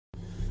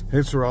Hey,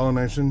 Sorello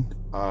Nation.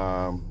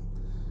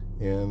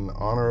 In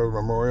honor of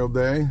Memorial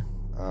Day,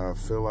 I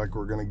feel like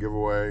we're going to give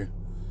away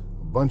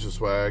a bunch of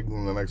swag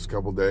in the next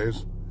couple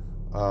days.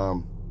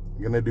 I'm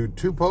going to do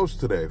two posts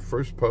today.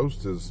 First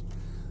post is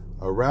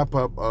a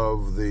wrap-up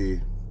of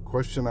the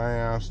question I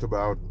asked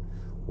about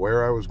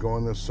where I was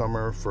going this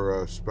summer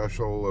for a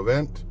special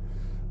event.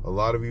 A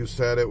lot of you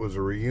said it was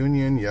a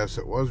reunion. Yes,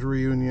 it was a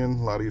reunion.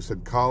 A lot of you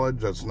said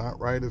college. That's not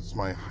right. It's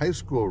my high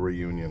school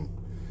reunion.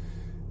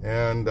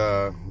 And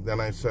then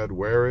I said,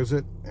 where is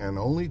it? And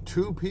only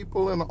two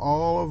people in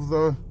all of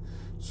the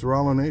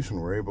Sorello Nation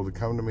were able to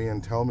come to me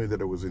and tell me that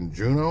it was in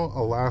Juneau,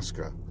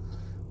 Alaska,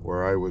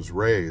 where I was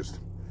raised.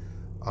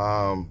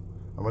 I'm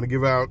going to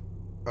give out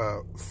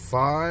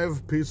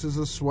 5 pieces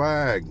of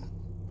swag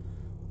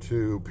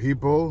to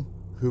people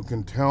who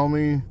can tell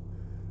me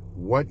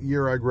what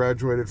year I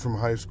graduated from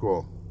high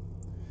school.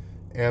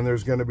 And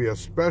there's going to be a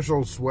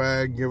special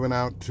swag given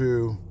out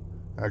to,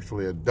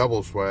 actually a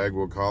double swag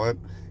we'll call it,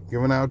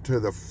 given out to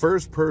the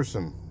first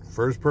person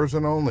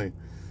only,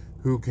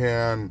 who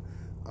can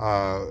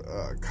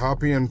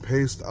copy and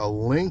paste a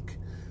link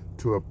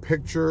to a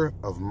picture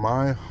of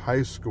my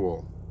high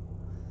school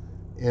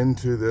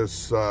into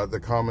this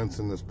the comments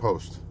in this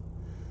post.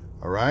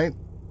 All right?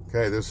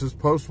 Okay, this is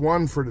post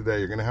 1 for today.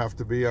 You're going to have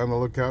to be on the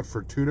lookout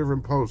for 2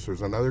 different posts.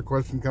 There's another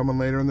question coming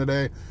later in the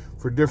day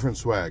for different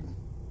swag.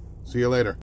 See you later.